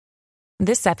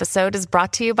This episode is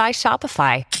brought to you by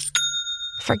Shopify.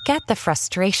 Forget the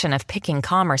frustration of picking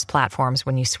commerce platforms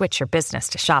when you switch your business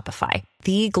to Shopify,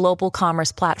 the global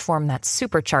commerce platform that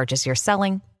supercharges your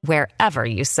selling wherever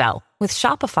you sell. With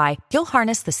Shopify, you'll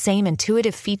harness the same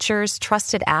intuitive features,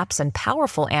 trusted apps, and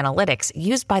powerful analytics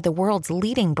used by the world's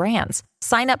leading brands.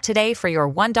 Sign up today for your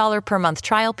 $1 per month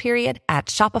trial period at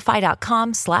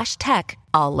shopify.com/tech,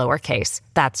 all lowercase.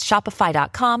 That's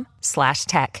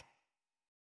shopify.com/tech.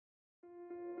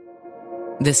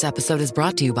 This episode is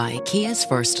brought to you by Kia's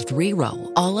first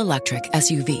three-row, all-electric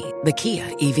SUV, the Kia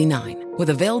EV9,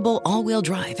 with available all-wheel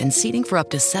drive and seating for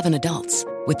up to 7 adults.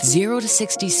 With 0 to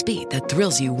 60 speed that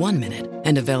thrills you 1 minute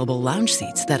and available lounge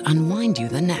seats that unwind you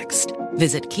the next.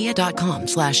 Visit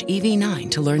kia.com/EV9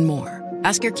 to learn more.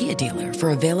 Ask your Kia dealer for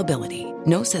availability.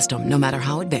 No system, no matter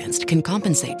how advanced, can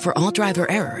compensate for all driver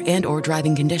error and or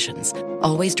driving conditions.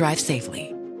 Always drive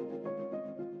safely.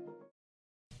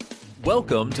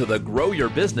 Welcome to the Grow Your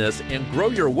Business and Grow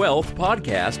Your Wealth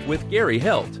podcast with Gary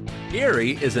Helt.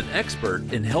 Gary is an expert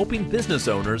in helping business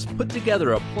owners put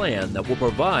together a plan that will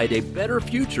provide a better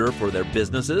future for their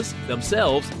businesses,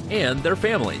 themselves, and their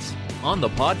families. On the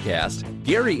podcast,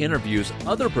 Gary interviews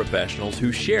other professionals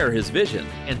who share his vision,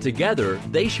 and together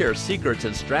they share secrets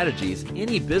and strategies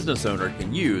any business owner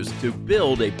can use to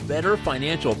build a better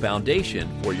financial foundation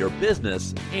for your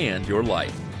business and your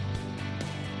life.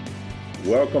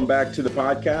 Welcome back to the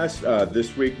podcast.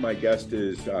 This week, my guest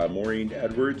is Maureen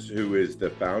Edwards, who is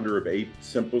the founder of 8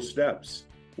 Simple Steps.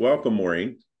 Welcome,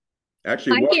 Maureen.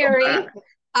 Actually, hi, welcome Gary. back.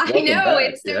 I Welcome know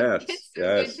back. it's so, Yes, it's so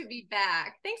yes. good to be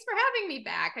back. Thanks for having me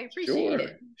back. I appreciate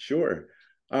it. Sure.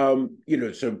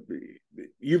 So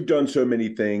you've done so many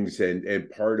things, and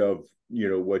part of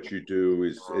what you do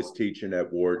is teaching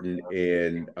at Wharton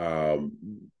and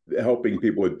helping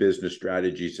people with business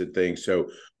strategies and things. So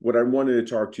what I wanted to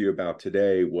talk to you about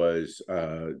today was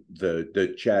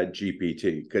the Chat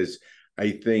GPT, because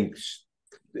I think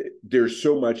there's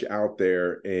so much out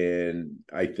there, and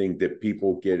I think that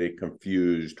people get it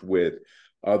confused with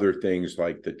other things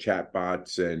like the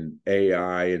chatbots and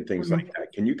AI and things like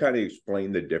that. Can you kind of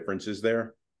explain the differences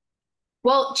there?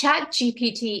 Well, Chat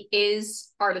GPT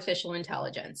is artificial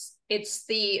intelligence. It's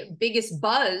the biggest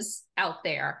buzz out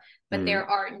there, but there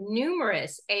are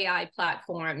numerous AI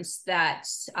platforms that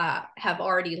have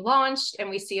already launched, and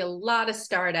we see a lot of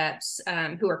startups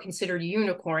who are considered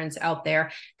unicorns out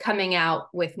there coming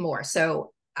out with more.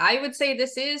 So I would say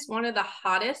this is one of the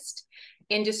hottest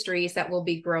industries that will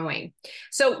be growing.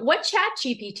 So what Chat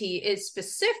GPT is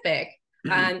specific,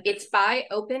 it's by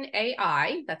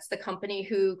OpenAI. That's the company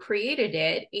who created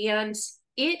it. And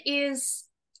it is,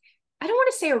 I don't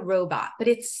want to say a robot, but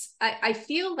I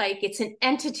feel like it's an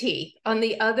entity on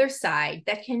the other side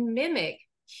that can mimic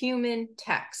human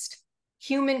text,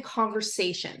 human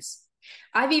conversations.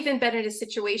 I've even been in a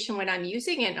situation when I'm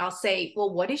using it and I'll say,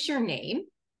 well, what is your name?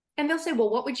 And they'll say, well,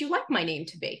 what would you like my name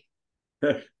to be?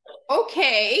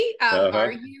 Okay.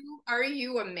 Are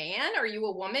you a man? Are you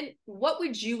a woman? What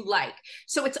would you like?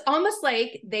 So it's almost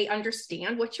like they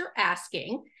understand what you're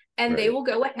asking, and they will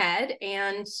go ahead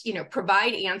and,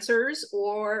 provide answers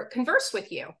or converse with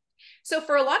you. So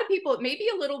for a lot of people, it may be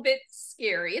a little bit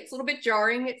scary. It's a little bit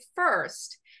jarring at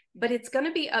first, but it's going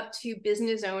to be up to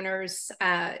business owners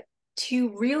to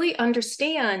really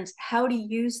understand how to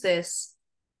use this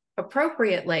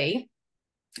appropriately.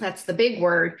 That's the big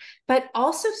word, but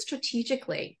also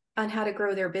strategically on how to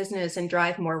grow their business and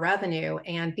drive more revenue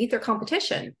and beat their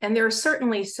competition. And there are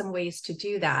certainly some ways to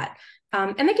do that.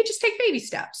 And they could just take baby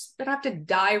steps. They don't have to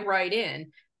dive right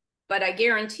in. But I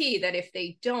guarantee that if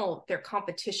they don't, their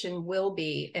competition will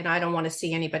be, and I don't want to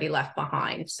see anybody left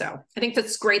behind. So I think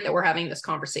that's great that we're having this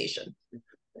conversation.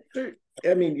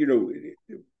 I mean,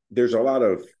 there's a lot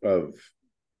of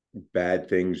bad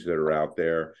things that are out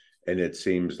there. And it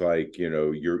seems like,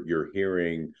 you're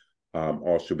hearing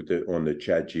also on the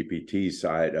Chat GPT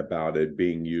side about it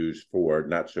being used for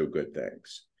not so good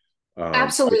things.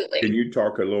 Absolutely. Can you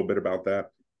talk a little bit about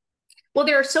that? Well,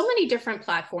 there are so many different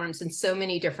platforms and so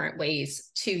many different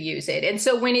ways to use it. And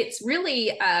so when it's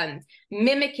really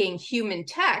mimicking human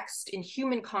text and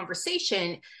human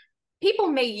conversation, people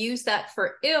may use that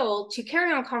for ill to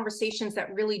carry on conversations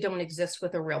that really don't exist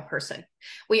with a real person.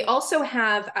 We also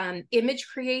have image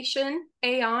creation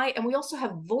AI, and we also have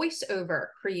voiceover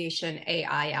creation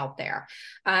AI out there.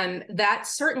 That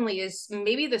certainly is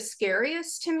maybe the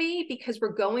scariest to me, because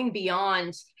we're going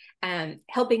beyond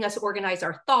helping us organize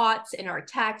our thoughts and our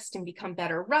text and become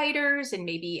better writers and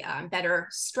maybe better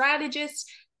strategists.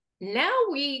 Now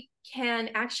we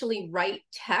can actually write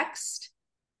text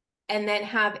and then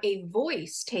have a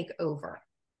voice take over.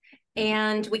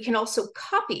 And we can also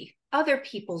copy other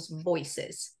people's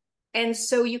voices. And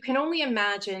so you can only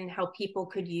imagine how people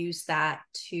could use that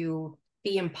to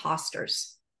be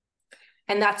imposters.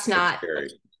 And that's not,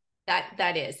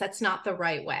 that's not the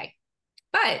right way.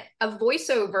 But a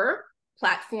voiceover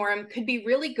platform could be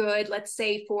really good, let's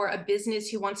say for a business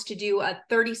who wants to do a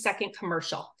 30-second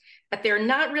commercial, but they're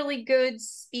not really good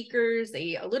speakers.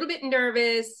 They're a little bit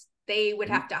nervous. They would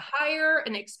have to hire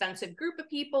an expensive group of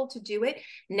people to do it.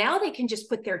 Now they can just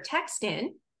put their text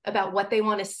in about what they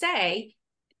want to say,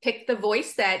 pick the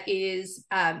voice that is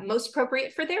most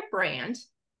appropriate for their brand,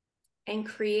 and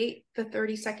create the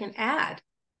 30-second ad.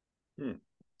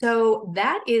 So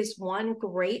that is one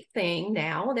great thing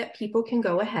now that people can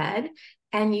go ahead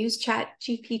and use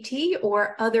ChatGPT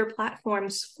or other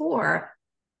platforms for.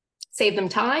 Save them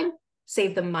time,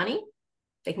 save them money.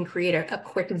 They can create a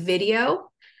quick video.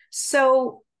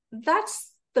 So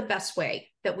that's the best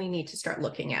way that we need to start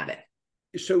looking at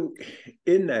it. So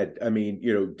in that, I mean,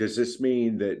 does this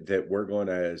mean that we're going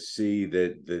to see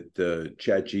that the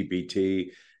ChatGPT,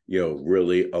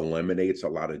 really eliminates a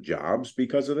lot of jobs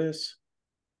because of this?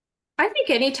 I think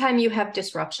anytime you have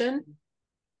disruption,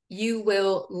 you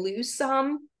will lose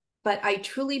some, but I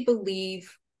truly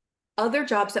believe other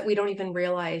jobs that we don't even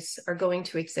realize are going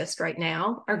to exist right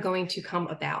now are going to come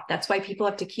about. That's why people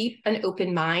have to keep an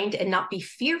open mind and not be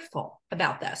fearful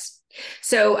about this.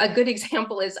 So a good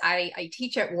example is I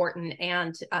teach at Wharton,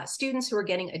 and students who are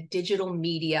getting a digital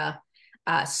media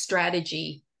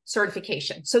strategy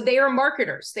certification. So they are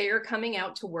marketers. They are coming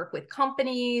out to work with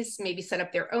companies, maybe set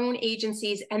up their own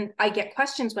agencies. And I get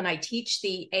questions when I teach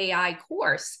the AI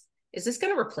course. Is this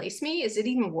going to replace me? Is it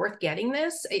even worth getting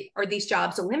this? Are these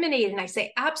jobs eliminated? And I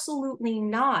say, absolutely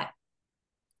not.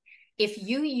 If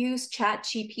you use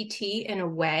ChatGPT in a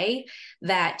way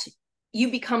that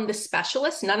you become the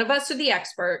specialist, none of us are the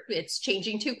expert, it's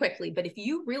changing too quickly, but if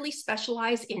you really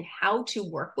specialize in how to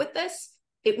work with this,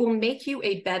 it will make you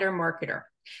a better marketer,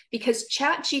 because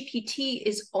ChatGPT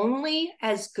is only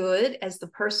as good as the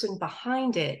person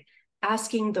behind it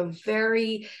asking the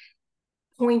very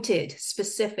pointed,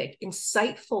 specific,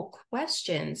 insightful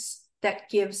questions that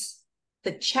gives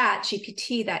the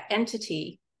ChatGPT, that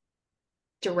entity,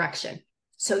 direction.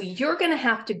 So you're going to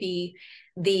have to be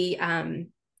the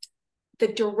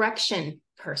direction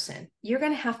person. You're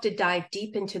going to have to dive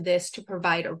deep into this to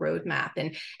provide a roadmap.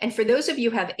 And for those of you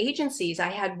who have agencies, I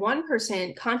had one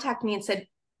person contact me and said,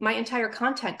 my entire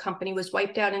content company was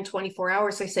wiped out in 24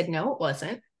 hours. I said, no, it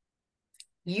wasn't.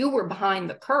 You were behind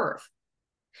the curve.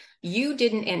 You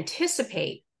didn't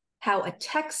anticipate how a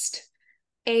text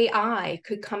AI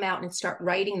could come out and start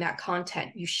writing that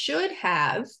content. You should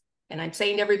have, and I'm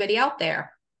saying to everybody out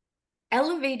there,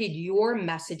 elevated your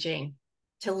messaging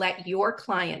to let your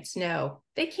clients know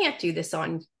they can't do this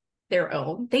on their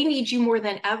own. They need you more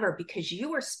than ever because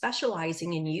you are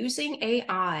specializing in using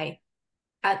AI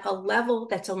at a level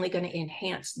that's only going to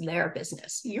enhance their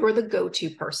business. You're the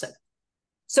go-to person.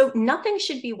 So nothing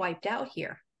should be wiped out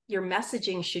here. Your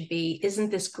messaging should be,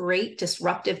 isn't this great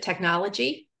disruptive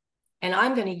technology? And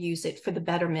I'm going to use it for the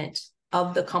betterment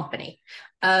of the company,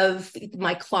 of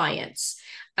my clients.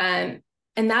 And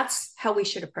that's how we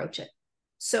should approach it.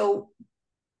 So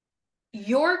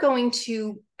you're going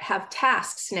to have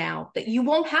tasks now that you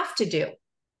won't have to do,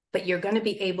 but you're going to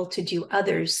be able to do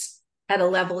others at a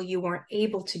level you weren't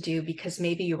able to do because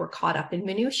maybe you were caught up in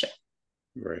minutia.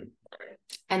 Right.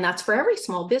 And that's for every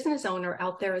small business owner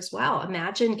out there as well.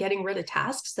 Imagine getting rid of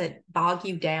tasks that bog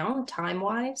you down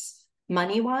time-wise,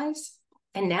 money-wise.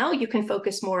 And now you can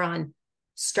focus more on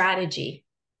strategy,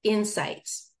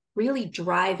 insights, really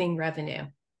driving revenue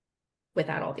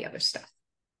without all the other stuff.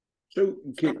 So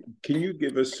can you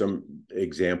give us some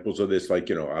examples of this? Like,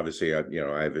 obviously,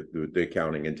 I have the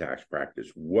accounting and tax practice.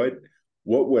 What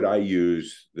would I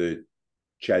use the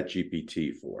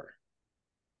ChatGPT for?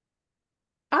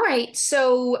 All right.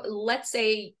 So let's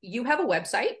say you have a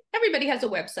website. Everybody has a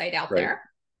website out there.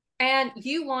 And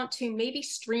you want to maybe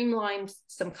streamline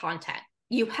some content.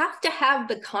 You have to have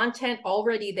the content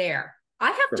already there.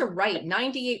 I have to write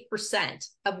 98%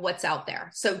 of what's out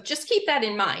there. So just keep that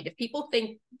in mind. If people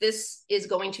think this is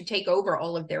going to take over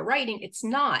all of their writing, it's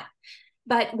not.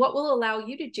 But what will allow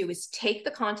you to do is take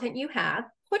the content you have,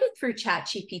 put it through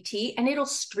ChatGPT, and it'll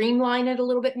streamline it a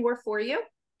little bit more for you.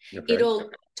 Okay.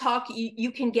 It'll talk,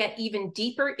 you can get even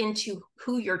deeper into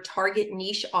who your target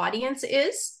niche audience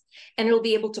is, and it'll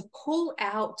be able to pull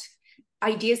out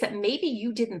ideas that maybe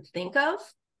you didn't think of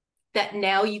that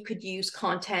now you could use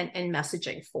content and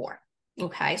messaging for.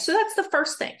 Okay, so that's the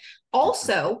first thing.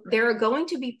 Also, there are going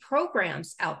to be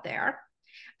programs out there.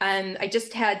 I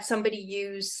just had somebody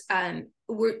use,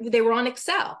 they were on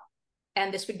Excel.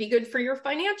 And this would be good for your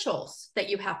financials that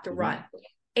you have to Mm-hmm. run.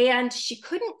 And she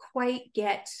couldn't quite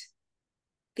get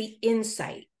the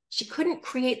insight. She couldn't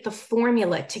create the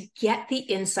formula to get the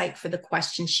insight for the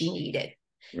question she needed.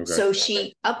 Okay. So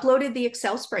she uploaded the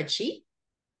Excel spreadsheet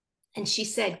and she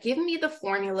said, give me the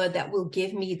formula that will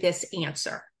give me this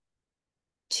answer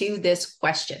to this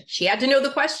question. She had to know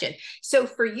the question. So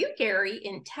for you, Gary,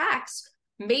 in tax,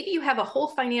 maybe you have a whole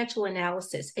financial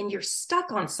analysis and you're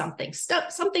stuck on something.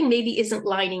 Something maybe isn't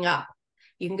lining up.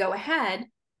 You can go ahead,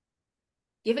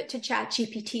 give it to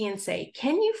ChatGPT and say,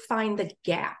 can you find the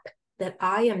gap that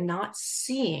I am not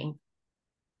seeing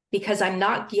because I'm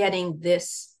not getting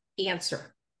this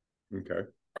answer? Okay.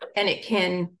 And it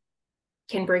can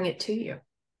bring it to you.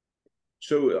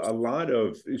 So a lot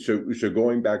of so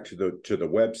going back to the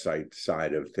website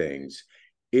side of things,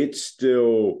 it's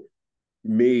still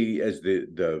me as the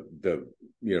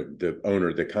the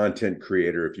owner, the content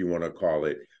creator, if you want to call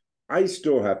it. I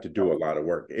still have to do a lot of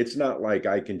work. It's not like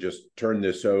I can just turn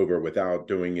this over without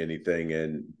doing anything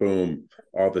and boom,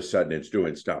 all of a sudden it's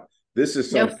doing stuff. This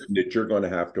is something that you're going to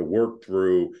have to work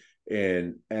through.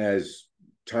 And as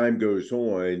time goes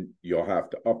on, you'll have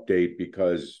to update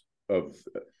because of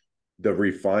the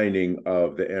refining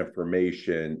of the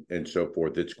information and so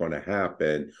forth that's going to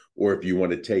happen. Or if you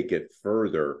want to take it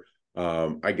further,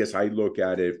 I guess I look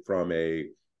at it from a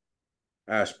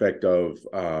aspect of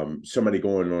somebody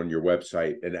going on your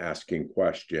website and asking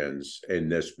questions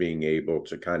and this being able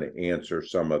to kind of answer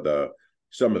some of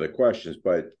the questions,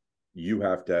 but you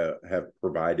have to have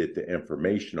provided the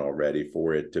information already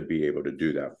for it to be able to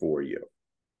do that for you.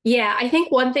 Yeah, I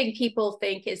think one thing people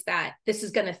think is that this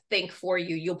is going to think for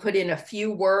you. You'll put in a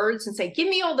few words and say, give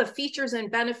me all the features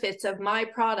and benefits of my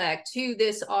product to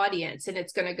this audience. And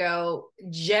it's going to go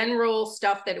general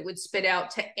stuff that it would spit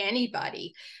out to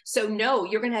anybody. So no,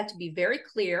 you're going to have to be very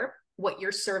clear what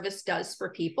your service does for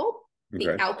people,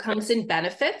 the outcomes and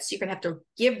benefits. You're going to have to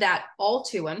give that all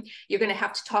to them. You're going to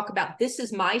have to talk about, this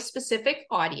is my specific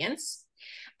audience.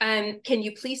 Can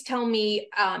you please tell me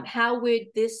how would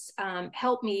this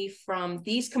help me from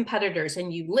these competitors?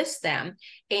 And you list them,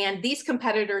 and these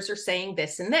competitors are saying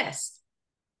this and this.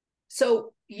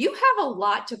 So you have a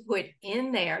lot to put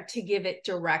in there to give it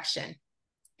direction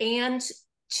and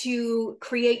to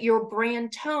create your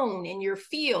brand tone and your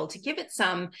feel, to give it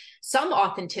some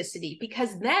authenticity,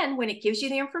 because then when it gives you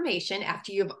the information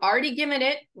after you've already given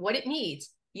it what it needs,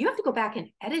 you have to go back and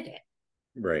edit it.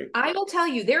 Right. I will tell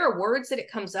you, there are words that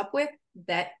it comes up with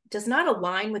that does not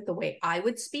align with the way I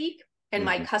would speak and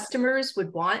my customers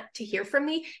would want to hear from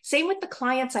me. Same with the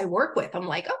clients I work with. I'm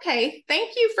like, okay,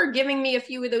 thank you for giving me a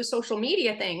few of those social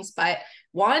media things. But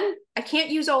one, I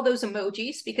can't use all those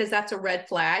emojis because that's a red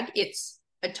flag. It's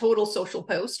a total social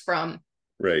post from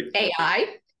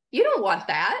AI. You don't want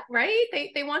that, right?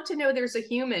 They want to know there's a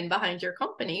human behind your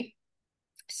company.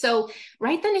 So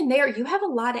right then and there, you have a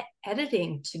lot of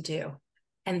editing to do.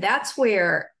 And that's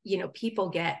where, people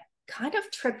get kind of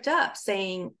tripped up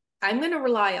saying, I'm going to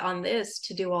rely on this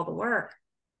to do all the work.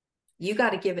 You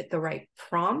got to give it the right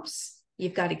prompts.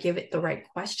 You've got to give it the right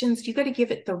questions. You got to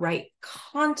give it the right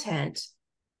content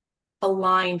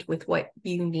aligned with what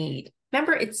you need.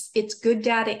 Remember, it's good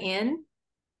data in,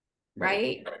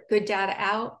 right? Good data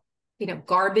out,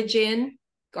 garbage in,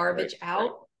 garbage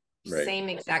out, same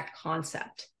exact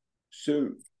concept. So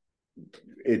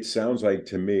it sounds like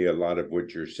to me, a lot of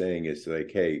what you're saying is like,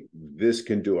 hey, this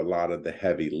can do a lot of the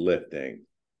heavy lifting,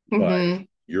 but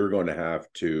you're going to have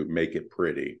to make it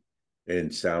pretty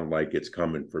and sound like it's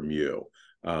coming from you.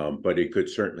 But it could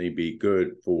certainly be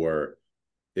good for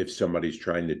if somebody's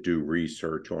trying to do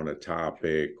research on a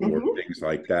topic or things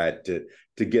like that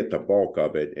to get the bulk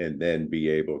of it and then be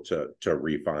able to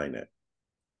refine it.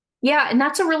 Yeah, and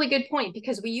that's a really good point,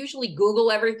 because we usually Google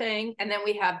everything and then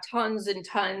we have tons and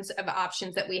tons of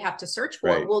options that we have to search for.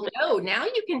 Right. Well, no, now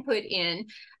you can put in,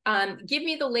 give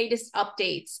me the latest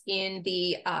updates in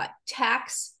the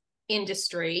tax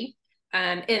industry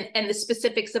and the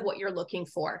specifics of what you're looking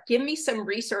for. Give me some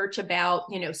research about,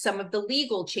 some of the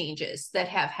legal changes that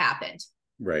have happened.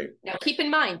 Right. Now, keep in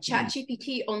mind,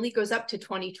 ChatGPT only goes up to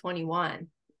 2021.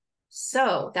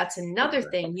 So that's another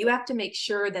thing. You have to make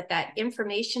sure that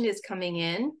information is coming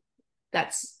in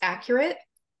that's accurate,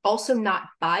 also not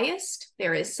biased.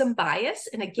 There is some bias.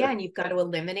 And again, you've got to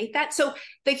eliminate that. So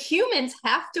the humans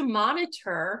have to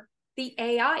monitor the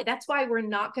AI. That's why we're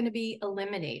not going to be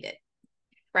eliminated,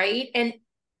 right? And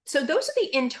so those are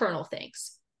the internal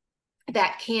things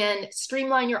that can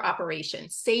streamline your operation,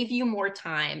 save you more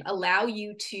time, allow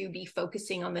you to be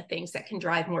focusing on the things that can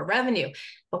drive more revenue.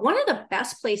 But one of the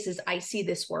best places I see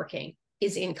this working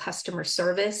is in customer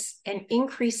service and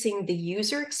increasing the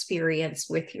user experience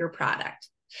with your product.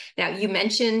 Now, you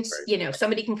mentioned,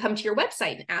 somebody can come to your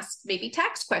website and ask maybe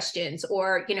tax questions,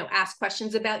 or, ask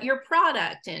questions about your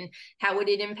product and how would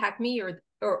it impact me,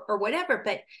 or whatever.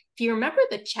 But if you remember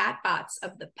the chatbots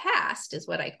of the past, is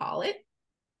what I call it,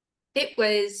 it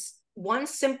was one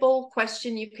simple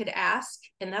question you could ask,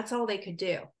 and that's all they could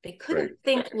do. They couldn't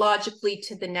think logically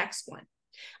to the next one.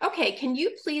 Okay, can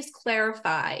you please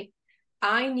clarify?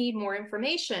 I need more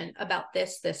information about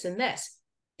this, this, and this.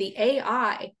 The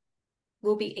AI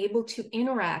will be able to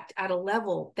interact at a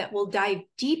level that will dive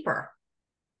deeper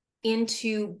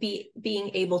into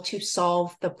being able to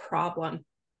solve the problem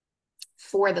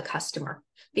for the customer,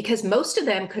 because most of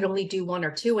them could only do one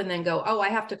or two and then go, oh, I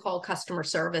have to call customer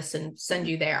service and send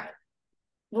you there.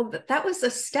 Well, that was a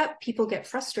step people get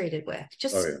frustrated with.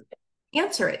 Just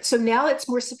answer it. So now it's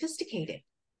more sophisticated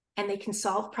and they can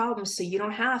solve problems. So you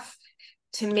don't have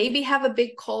to maybe have a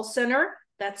big call center.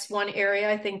 That's one area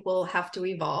I think will have to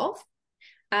evolve.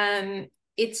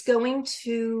 It's going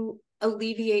to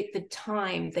alleviate the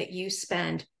time that you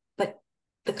spend, but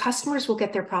the customers will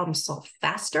get their problems solved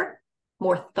faster,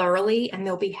 more thoroughly, and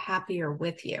they'll be happier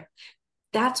with you.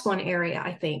 That's one area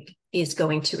I think is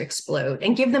going to explode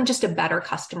and give them just a better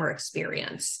customer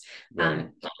experience. Right.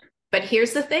 But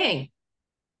here's the thing.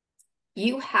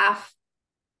 You have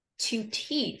to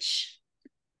teach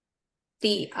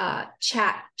the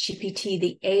chat GPT,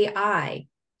 the AI,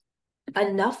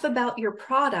 enough about your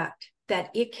product that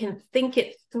it can think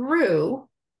it through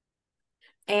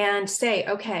and say,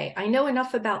 okay, I know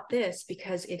enough about this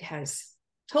because it has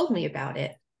told me about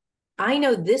it. I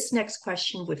know this next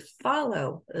question would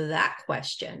follow that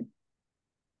question,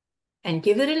 and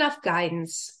give it enough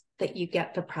guidance that you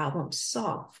get the problem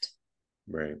solved.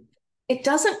 Right. It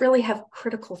doesn't really have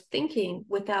critical thinking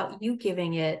without you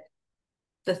giving it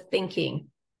the thinking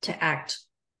to act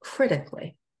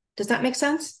critically. Does that make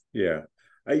sense? Yeah.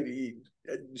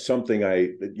 Something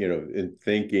in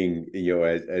thinking,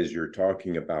 as you're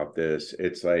talking about this,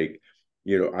 it's like,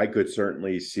 I could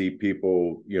certainly see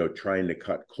people, trying to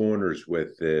cut corners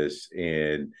with this.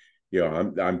 And,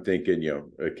 I'm thinking,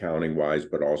 accounting wise,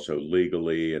 but also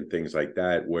legally and things like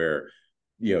that, where,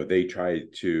 they try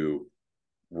to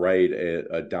write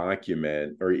a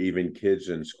document, or even kids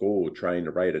in school trying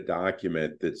to write a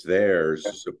document that's theirs,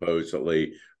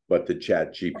 supposedly, but the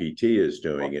chat GPT is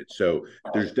doing it. So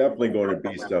there's definitely going to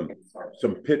be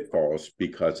some pitfalls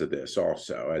because of this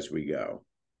also as we go.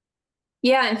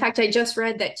 Yeah, in fact, I just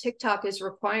read that TikTok is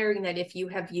requiring that if you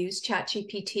have used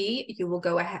ChatGPT, you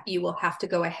will have to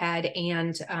go ahead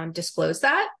and disclose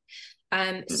that.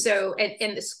 So,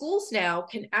 and the schools now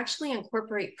can actually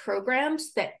incorporate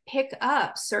programs that pick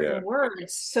up certain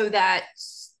words so that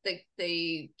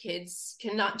the kids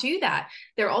cannot do that.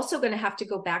 They're also going to have to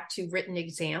go back to written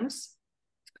exams,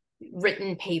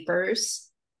 written papers,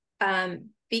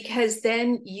 because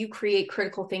then you create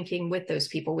critical thinking with those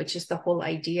people, which is the whole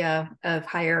idea of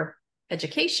higher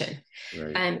education.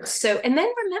 Right. And then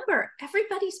remember,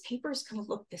 everybody's paper is going to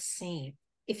look the same.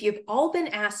 If you've all been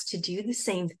asked to do the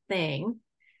same thing,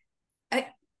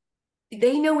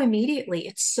 they know immediately.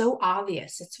 It's so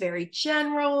obvious. It's very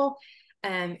general.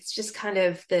 It's just kind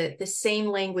of the same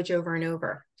language over and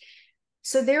over.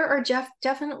 So there are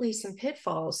definitely some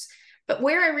pitfalls. But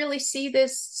where I really see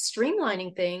this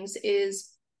streamlining things is,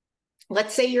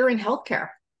 let's say you're in healthcare.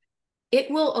 It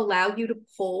will allow you to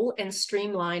pull and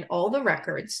streamline all the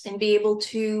records and be able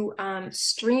to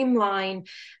streamline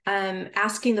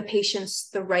asking the patients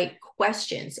the right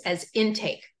questions as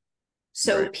intake.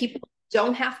 So people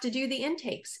don't have to do the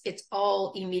intakes. It's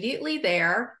all immediately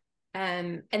there.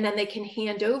 And then they can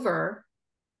hand over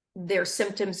their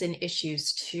symptoms and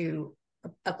issues to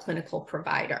a clinical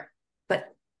provider.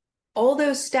 But all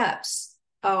those steps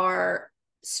are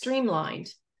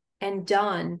streamlined and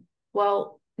done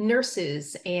while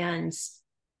nurses and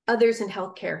others in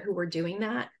healthcare who are doing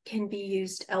that can be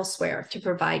used elsewhere to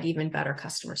provide even better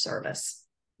customer service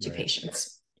to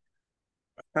patients.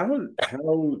 How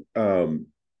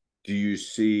do you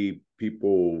see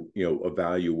people,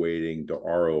 evaluating the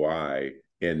ROI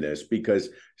in this? Because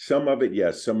some of it,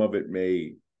 yes, some of it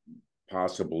may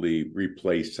possibly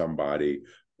replace somebody.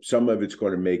 Some of it's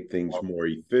going to make things more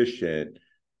efficient.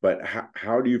 But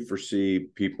how do you foresee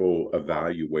people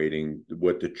evaluating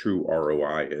what the true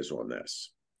ROI is on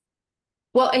this?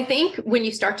 Well, I think when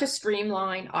you start to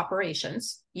streamline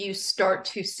operations, you start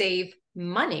to save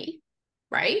money,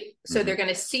 right? So they're going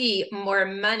to see more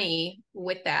money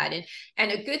with that.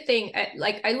 And a good thing,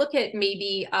 like I look at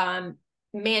maybe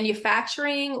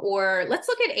manufacturing, or let's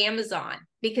look at Amazon,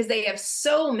 because they have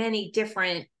so many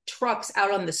different trucks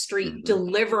out on the street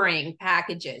delivering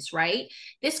packages, right?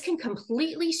 This can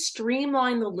completely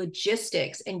streamline the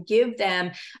logistics and give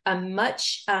them a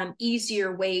much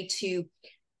easier way to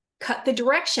cut the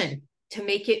direction, to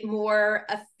make it more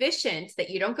efficient, that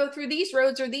you don't go through these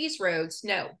roads or these roads.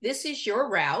 No, this is your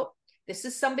route. This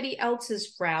is somebody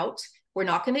else's route. We're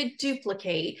not going to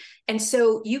duplicate. And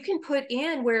so you can put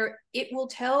in where it will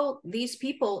tell these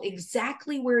people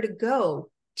exactly where to go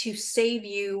to save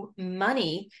you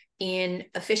money in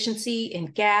efficiency, in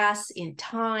gas, in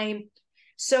time.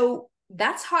 So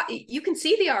that's how you can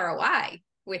see the ROI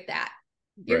with that.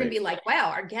 You're going to be like,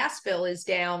 wow, our gas bill is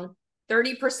down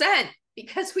 30%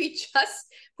 because we just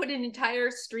put an entire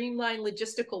streamlined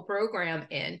logistical program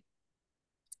in.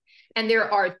 And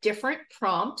there are different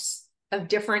prompts of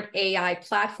different AI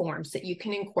platforms that you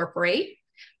can incorporate.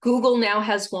 Google now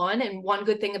has one, and one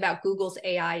good thing about Google's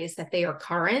AI is that they are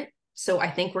current. So I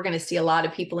think we're going to see a lot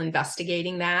of people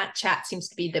investigating that. Chat seems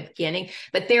to be the beginning,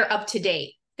 but they're up to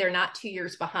date. They're not 2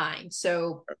 years behind.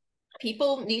 So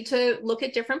people need to look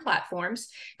at different platforms,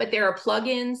 but there are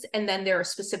plugins, and then there are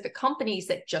specific companies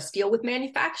that just deal with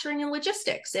manufacturing and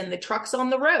logistics and the trucks on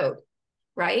the road,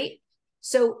 right?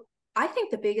 So I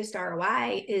think the biggest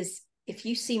ROI is if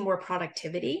you see more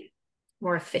productivity,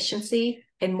 more efficiency,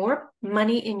 and more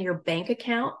money in your bank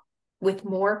account with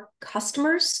more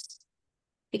customers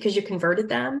because you converted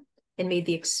them and made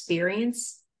the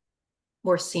experience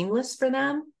more seamless for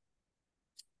them.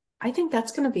 I think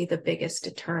that's going to be the biggest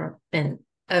determinant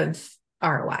of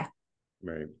ROI.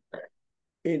 Right.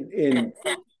 And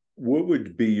what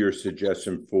would be your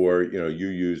suggestion for, you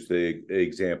use the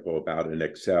example about an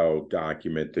Excel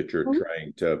document that you're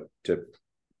trying to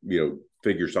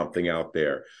figure something out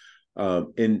there.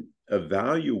 In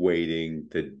evaluating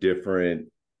the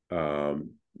different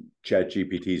chat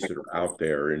GPTs that are out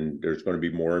there, and there's going to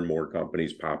be more and more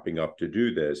companies popping up to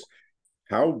do this,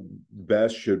 how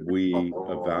best should we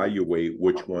evaluate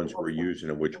which ones we're using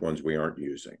and which ones we aren't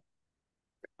using?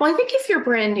 Well, I think if you're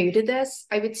brand new to this,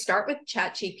 I would start with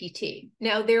ChatGPT.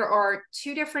 Now, there are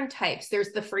two different types.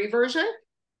 There's the free version,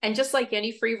 and just like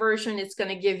any free version, it's going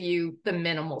to give you the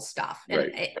minimal stuff.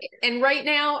 And right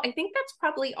now, I think that's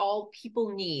probably all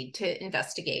people need to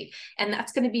investigate. And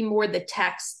that's going to be more the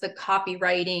text, the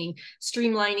copywriting,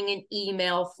 streamlining an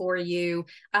email for you.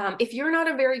 If you're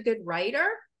not a very good writer,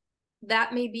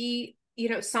 that may be,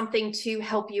 something to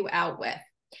help you out with.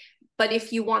 But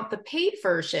if you want the paid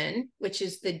version, which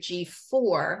is the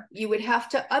G4, you would have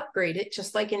to upgrade it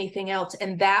just like anything else.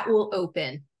 And that will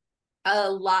open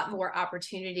a lot more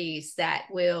opportunities that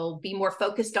will be more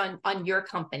focused on your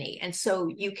company. And so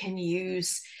you can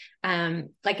use,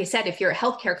 like I said, if you're a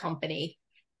healthcare company,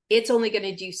 it's only going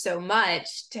to do so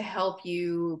much to help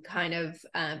you kind of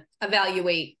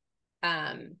evaluate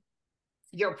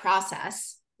your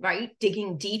process, right?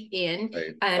 Digging deep in.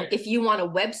 If you want a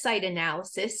website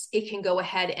analysis, it can go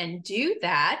ahead and do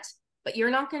that, but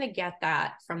you're not going to get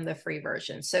that from the free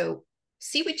version. So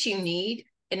see what you need.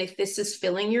 And if this is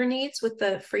filling your needs with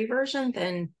the free version,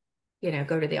 then,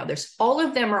 go to the others. All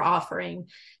of them are offering,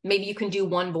 maybe you can do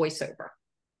one voiceover.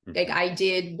 Like I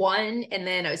did one, and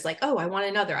then I was like, oh, I want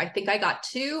another. I think I got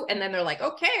two. And then they're like,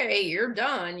 okay, you're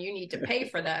done. You need to pay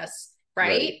for this.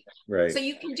 Right. Right. So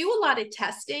you can do a lot of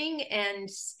testing and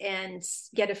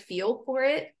get a feel for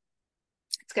it.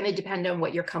 It's going to depend on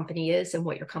what your company is and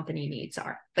what your company needs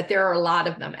are. But there are a lot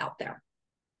of them out there.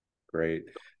 Great.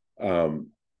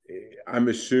 I'm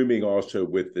assuming also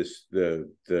with this,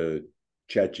 the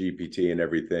chat GPT and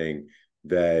everything,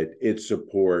 that it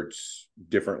supports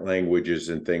different languages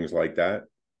and things like that.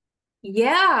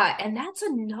 Yeah. And that's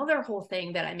another whole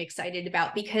thing that I'm excited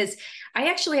about, because I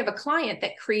actually have a client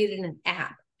that created an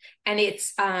app, and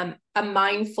it's a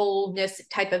mindfulness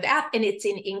type of app, and it's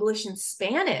in English and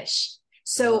Spanish.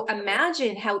 So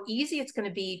imagine how easy it's going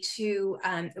to be to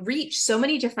reach so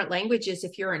many different languages.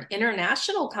 If you're an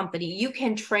international company, you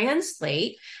can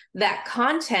translate that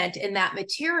content and that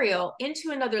material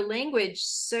into another language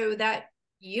so that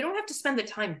you don't have to spend the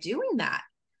time doing that.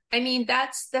 I mean,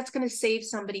 that's going to save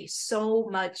somebody so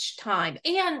much time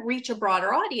and reach a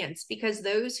broader audience, because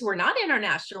those who are not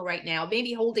international right now may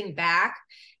be holding back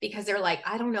because they're like,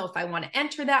 I don't know if I want to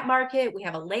enter that market. We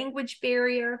have a language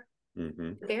barrier.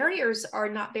 Barriers are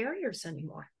not barriers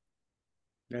anymore.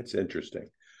 That's interesting.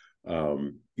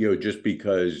 Just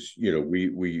because,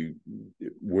 we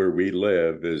where we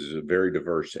live is a very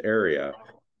diverse area.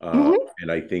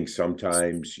 And I think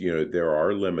sometimes, there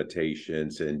are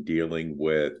limitations in dealing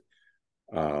with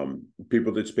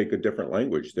people that speak a different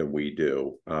language than we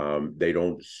do. They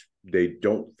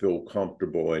don't feel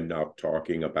comfortable enough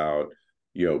talking about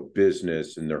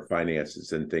business and their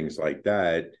finances and things like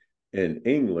that in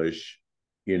English,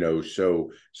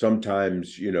 so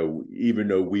sometimes, even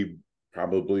though we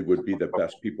probably would be the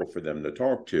best people for them to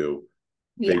talk to,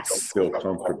 they don't Yes. feel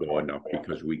comfortable enough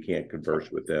because we can't converse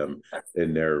with them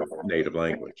in their native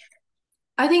language.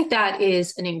 I think that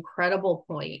is an incredible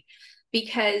point,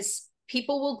 because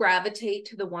people will gravitate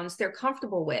to the ones they're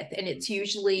comfortable with, and it's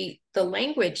usually the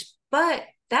language, but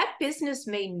that business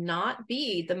may not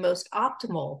be the most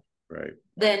optimal Right.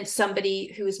 than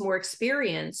somebody who is more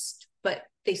experienced, but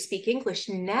they speak English.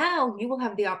 Now you will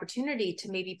have the opportunity to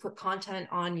maybe put content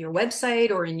on your website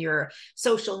or in your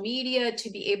social media to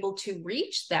be able to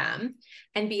reach them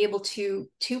and be able to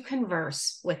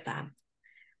converse with them.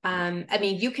 I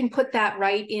mean, you can put that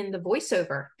right in the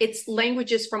voiceover. It's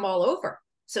languages from all over.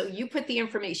 So you put the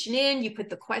information in, you put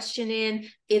the question in,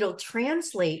 it'll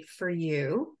translate for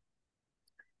you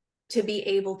to be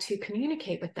able to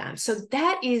communicate with them. So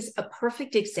that is a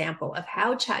perfect example of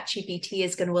how ChatGPT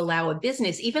is going to allow a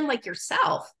business, even like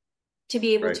yourself, to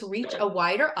be able to reach a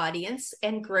wider audience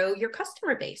and grow your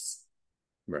customer base.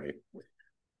 Right. All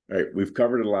right. We've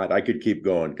covered a lot. I could keep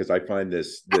going because I find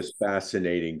this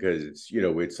fascinating, because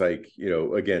it's like,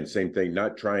 again, same thing,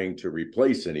 not trying to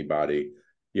replace anybody,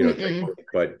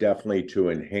 but definitely to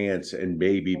enhance and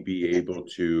maybe be able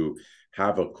to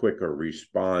have a quicker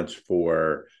response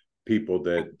for people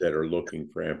that are looking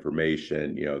for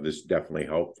information. This is definitely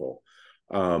helpful.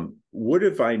 What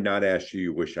have I not asked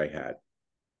you wish I had?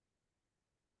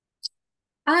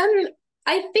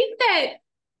 I think that,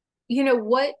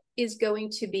 what is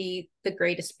going to be the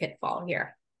greatest pitfall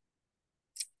here?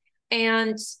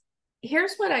 And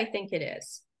here's what I think it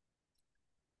is.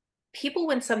 People,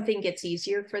 when something gets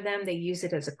easier for them, they use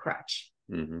it as a crutch.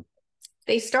 Mm-hmm.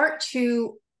 They start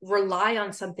to rely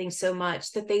on something so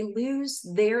much that they lose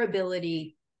their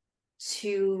ability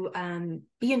to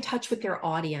be in touch with their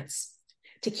audience,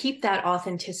 to keep that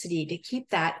authenticity, to keep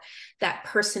that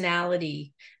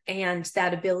personality and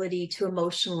that ability to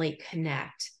emotionally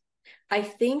connect. I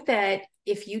think that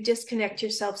if you disconnect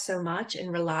yourself so much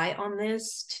and rely on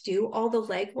this to do all the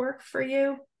legwork for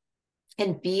you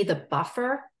and be the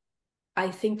buffer,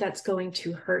 I think that's going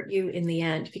to hurt you in the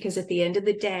end, because at the end of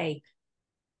the day,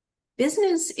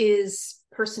 business is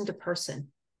person to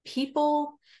person.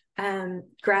 People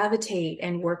gravitate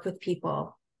and work with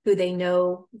people who they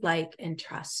know, like, and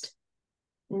trust.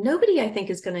 Nobody, I think,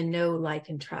 is going to know, like,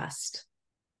 and trust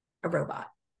a robot.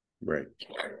 Right.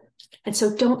 And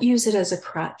so don't use it as a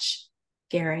crutch,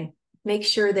 Gary. Make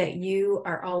sure that you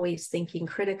are always thinking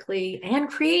critically and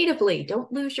creatively.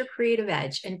 Don't lose your creative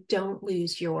edge, and don't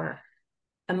lose your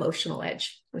emotional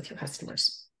edge with your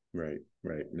customers. Right.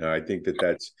 No, I think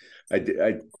that's,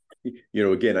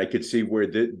 again, I could see where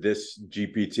this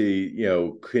GPT,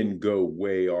 can go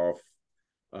way off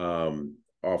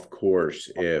course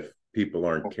if people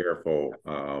aren't careful,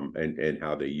 and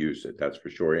how they use it. That's for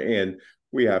sure. And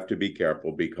we have to be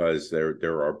careful, because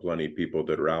there are plenty of people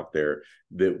that are out there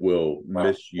that will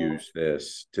misuse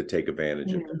this to take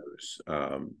advantage of those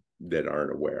that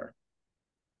aren't aware.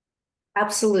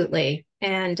 Absolutely.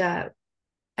 And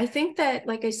I think that,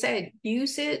 like I said,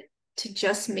 use it to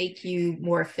just make you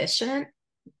more efficient.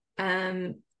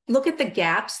 Look at the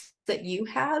gaps that you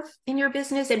have in your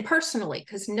business and personally,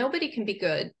 because nobody can be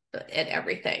good at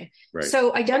everything. Right.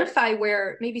 So identify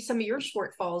where maybe some of your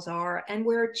shortfalls are and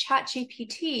where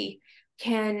ChatGPT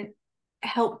can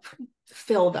help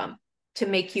fill them, to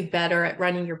make you better at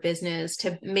running your business,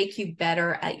 to make you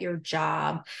better at your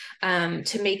job,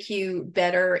 to make you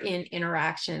better in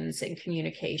interactions and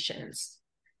communications.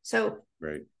 So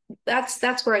right.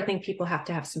 That's where I think people have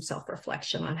to have some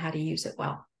self-reflection on how to use it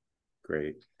well.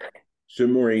 Great. So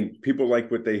Maureen, people like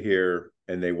what they hear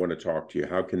and they want to talk to you.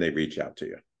 How can they reach out to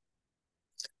you?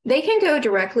 They can go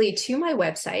directly to my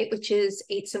website, which is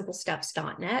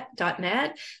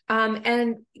 8simplesteps.net.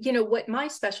 And what my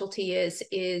specialty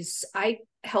is I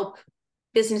help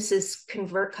businesses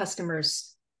convert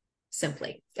customers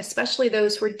simply, especially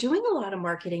those who are doing a lot of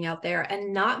marketing out there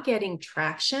and not getting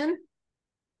traction.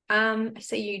 I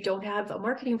say you don't have a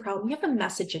marketing problem, you have a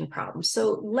messaging problem.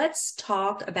 So let's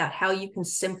talk about how you can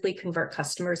simply convert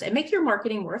customers and make your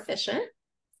marketing more efficient,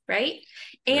 right?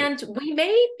 And we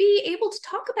may be able to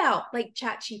talk about, like,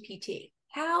 ChatGPT.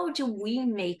 How do we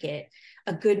make it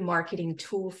a good marketing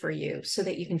tool for you so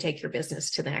that you can take your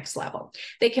business to the next level?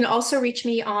 They can also reach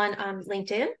me on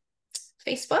LinkedIn,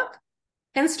 Facebook,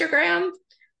 Instagram,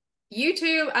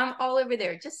 YouTube. I'm all over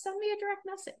there. Just send me a direct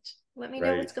message. Let me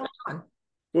know what's going on.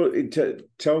 Well,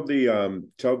 tell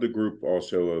the group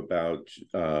also about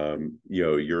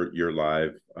your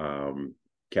live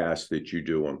cast that you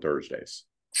do on Thursdays.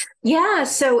 Yeah.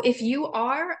 So if you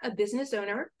are a business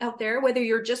owner out there, whether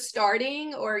you're just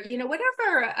starting or,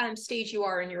 whatever stage you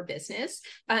are in your business,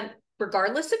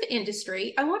 regardless of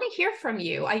industry, I want to hear from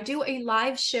you. I do a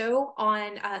live show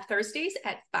on Thursdays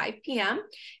at 5 p.m.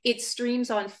 It streams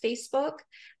on Facebook,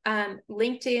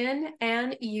 LinkedIn,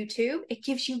 and YouTube. It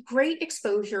gives you great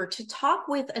exposure to talk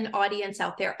with an audience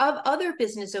out there of other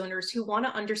business owners who want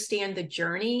to understand the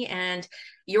journey and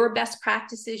your best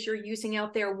practices you're using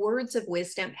out there, words of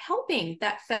wisdom, helping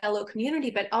that fellow community,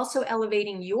 but also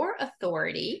elevating your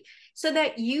authority so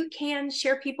that you can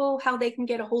share people how they can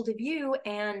get a hold of you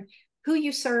and who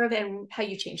you serve and how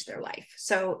you change their life.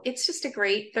 So it's just a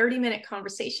great 30-minute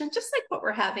conversation, just like what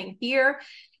we're having here.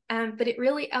 But it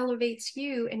really elevates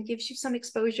you and gives you some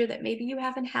exposure that maybe you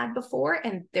haven't had before.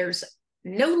 And there's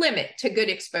no limit to good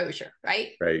exposure, right?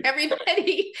 Right.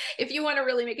 Everybody, if you want to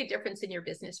really make a difference in your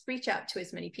business, reach out to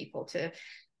as many people to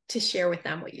share with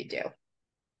them what you do.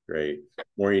 Great.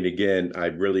 Maureen, again, I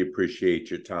really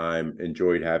appreciate your time.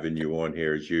 Enjoyed having you on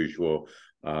here as usual.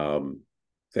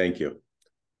 Thank you.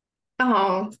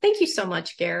 Oh, thank you so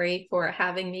much, Gary, for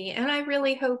having me. And I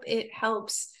really hope it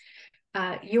helps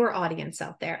your audience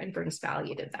out there and brings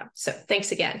value to them. So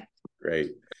thanks again.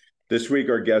 Great. This week,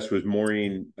 our guest was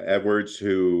Maureen Edwards,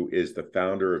 who is the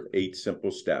founder of 8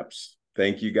 Simple Steps.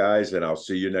 Thank you, guys, and I'll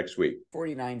see you next week.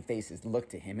 49 faces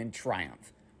looked to him in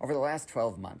triumph. Over the last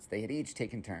 12 months, they had each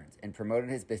taken turns and promoted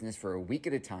his business for a week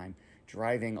at a time,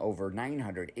 driving over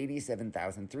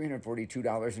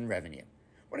 $987,342 in revenue.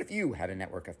 What if you had a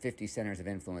network of 50 centers of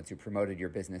influence who promoted your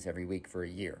business every week for a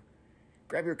year?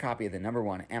 Grab your copy of the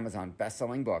 #1 Amazon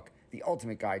best-selling book, The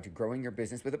Ultimate Guide to Growing Your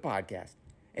Business with a Podcast,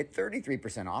 at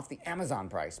 33% off the Amazon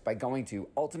price by going to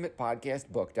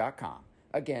ultimatepodcastbook.com.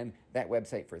 Again, that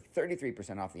website for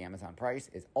 33% off the Amazon price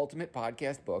is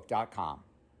ultimatepodcastbook.com.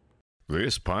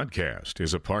 This podcast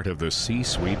is a part of the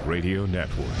C-Suite Radio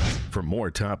Network. For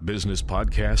more top business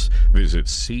podcasts, visit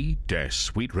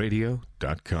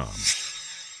c-suiteradio.com.